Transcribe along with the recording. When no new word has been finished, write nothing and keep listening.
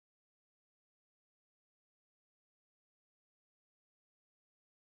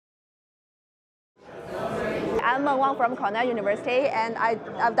I'm Meng Wang from Cornell University, and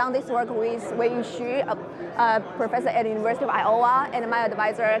I've done this work with Wei Xu, a professor at the University of Iowa, and my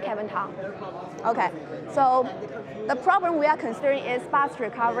advisor, Kevin Tang. Okay, so the problem we are considering is sparse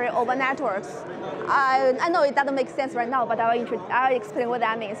recovery over networks. I know it doesn't make sense right now, but I'll explain what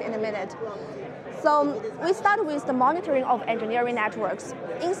that means in a minute. So we start with the monitoring of engineering networks.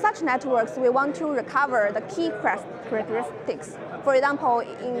 In such networks, we want to recover the key characteristics. For example,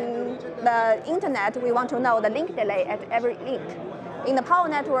 in the internet, we want to know the link delay at every link. In the power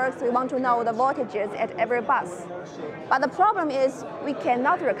networks, we want to know the voltages at every bus. But the problem is we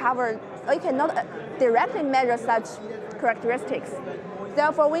cannot directly measure such characteristics.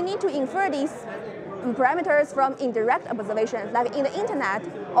 Therefore, we need to infer these parameters from indirect observations. Like in the internet,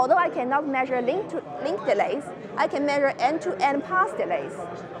 although I cannot measure link delays, I can measure end-to-end path delays.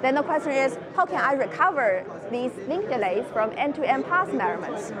 Then the question is, how can I recover these link delays from end-to-end path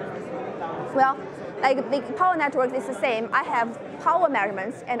measurements? Well, like the power network is the same. I have power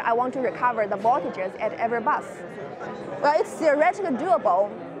measurements, and I want to recover the voltages at every bus. Well, it's theoretically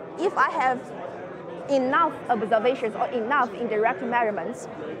doable if I have enough observations or enough indirect measurements.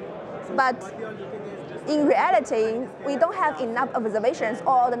 But in reality, we don't have enough observations,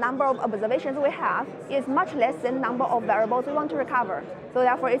 or the number of observations we have is much less than the number of variables we want to recover. So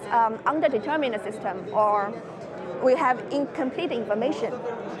therefore, it's underdetermined system, or we have incomplete information.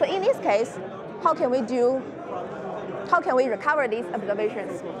 So in this case, how can we recover these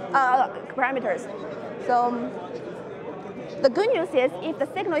observations, parameters? So the good news is if the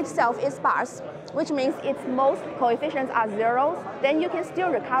signal itself is sparse, which means its most coefficients are zeros, then you can still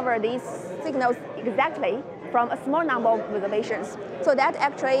recover these signals exactly from a small number of observations. So that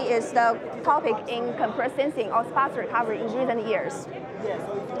actually is the topic in compressed sensing or sparse recovery in recent years.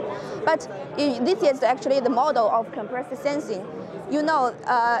 But this is actually the model of compressed sensing. You know,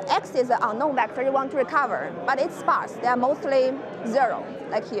 X is an unknown vector you want to recover, but it's sparse. They are mostly zero,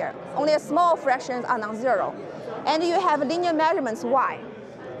 like here. Only a small fractions are non-zero. And you have linear measurements Y.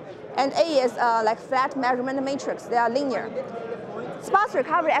 And A is like flat measurement matrix. They are linear. Sparse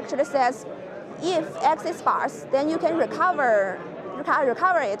recovery actually says if X is sparse, then you can recover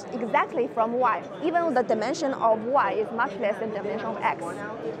it exactly from Y, even though the dimension of Y is much less than the dimension of X.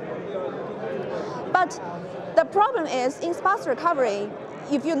 But the problem is in sparse recovery,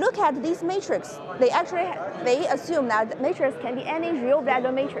 if you look at this matrix, they assume that the matrix can be any real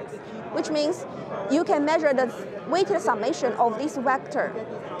value matrix, which means you can measure the weighted summation of this vector.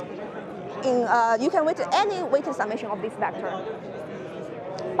 You can weight any weighted summation of this vector.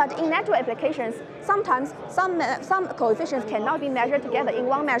 But in network applications, sometimes some coefficients cannot be measured together in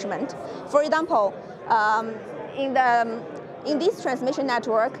one measurement. For example, in this transmission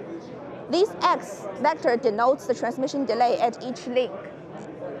network, this X vector denotes the transmission delay at each link.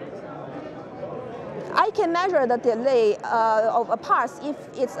 I can measure the delay of a path if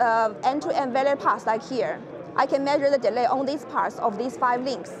it's an end-to-end valid path, like here. I can measure the delay on these paths of these 5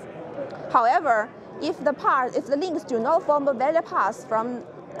 links. However, if the links do not form a valid path from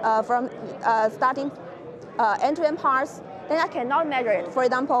starting end-to-end paths, then I cannot measure it. For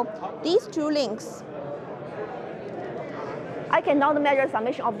example, these 2 links, I cannot measure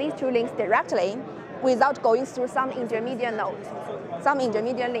summation of these 2 links directly without going through some intermediate nodes, some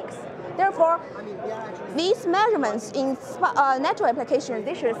intermediate links. Therefore, these measurements in network applications,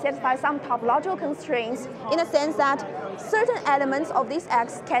 they should satisfy some topological constraints in the sense that certain elements of this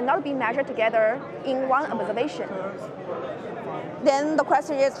X cannot be measured together in one observation. Then the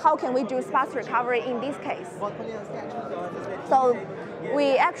question is, how can we do sparse recovery in this case? So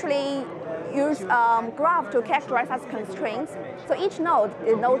we actually use graph to characterize such constraints. So each node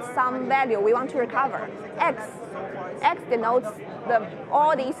denotes some value we want to recover. X denotes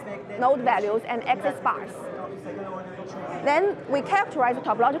all these node values, and X is sparse. Then we characterize the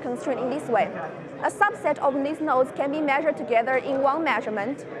topological constraint in this way. A subset of these nodes can be measured together in one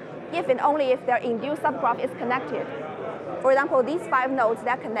measurement if and only if their induced subgraph is connected. For example, these 5 nodes,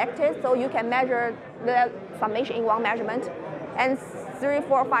 they're connected, so you can measure the summation in one measurement. And 3,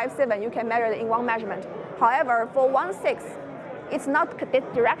 4, 5, 7, you can measure it in one measurement. However, for 1, 6, it's not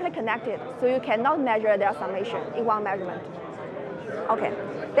directly connected, so you cannot measure their summation in one measurement. Okay,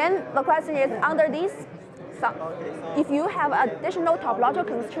 then the question is, under these, if you have additional topological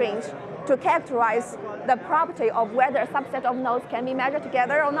constraints to characterize the property of whether a subset of nodes can be measured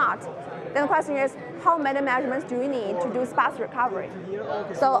together or not, then the question is, how many measurements do you need to do sparse recovery?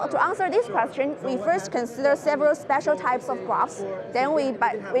 So to answer this question, we first consider several special types of graphs. Then we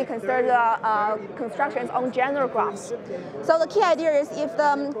consider the constructions on general graphs. So the key idea is if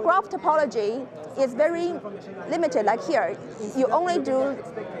the graph topology is very limited, like here, you only do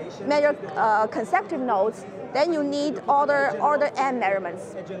measure consecutive nodes, then you need order n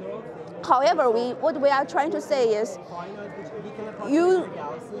measurements. However, what we are trying to say is you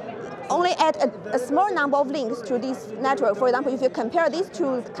only add a small number of links to this network. For example, if you compare these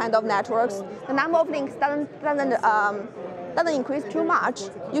two kind of networks, the number of links doesn't increase too much.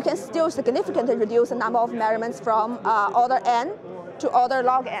 You can still significantly reduce the number of measurements from order n to order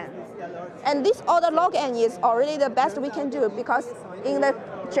log n. And this order log n is already the best we can do, because in the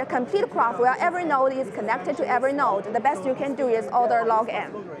complete graph where every node is connected to every node, the best you can do is order log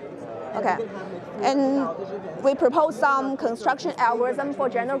n. Okay, and we propose some construction algorithm for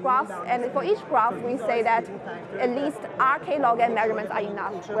general graphs, and for each graph we say that at least rk log n measurements are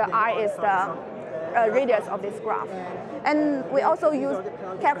enough, where r is the radius of this graph. And we also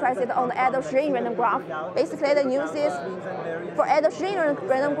characterize it on the Adolf-Schring random graph. Basically, the news is for Adolf-Schring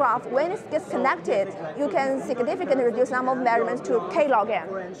random graph, when it gets connected, you can significantly reduce the number of measurements to k log n.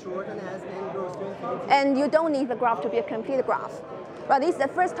 And you don't need the graph to be a complete graph. But this is the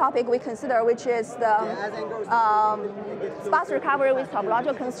first topic we consider, which is the sparse recovery with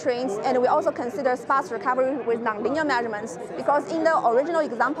topological constraints, and we also consider sparse recovery with nonlinear measurements, because in the original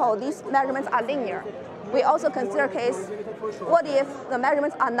example, these measurements are linear. We also consider case, what if the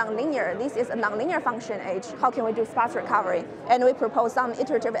measurements are nonlinear? This is a nonlinear function h. How can we do sparse recovery? And we propose some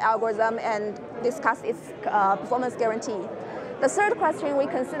iterative algorithm and discuss its performance guarantee. The third question we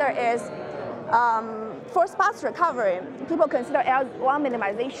consider is, for sparse recovery, people consider L1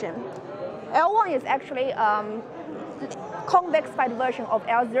 minimization. L1 is actually convex-fied version of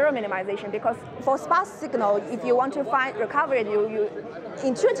L0 minimization, because for sparse signal, if you want to find recovery, you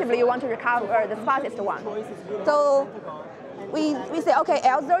intuitively you want to recover the sparsest one. So we say, okay,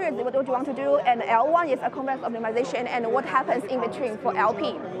 L0 is what you want to do, and L1 is a convex optimization, and what happens in between for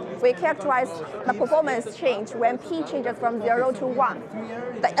LP. We characterize the performance change when P changes from 0 to 1.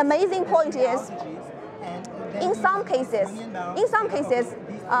 The amazing point is, in some cases,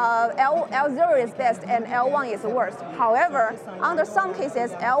 L0 is best and L1 is worst. However, under some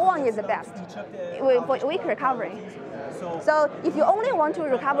cases, L1 is the best for weak recovery. So if you only want to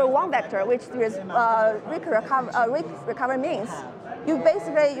recover one vector, which is weak recovery means, you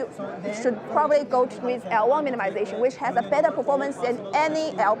should probably go with L1 minimization, which has a better performance than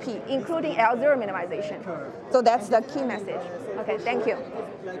any LP, including L0 minimization. So that's the key message. Okay, thank you.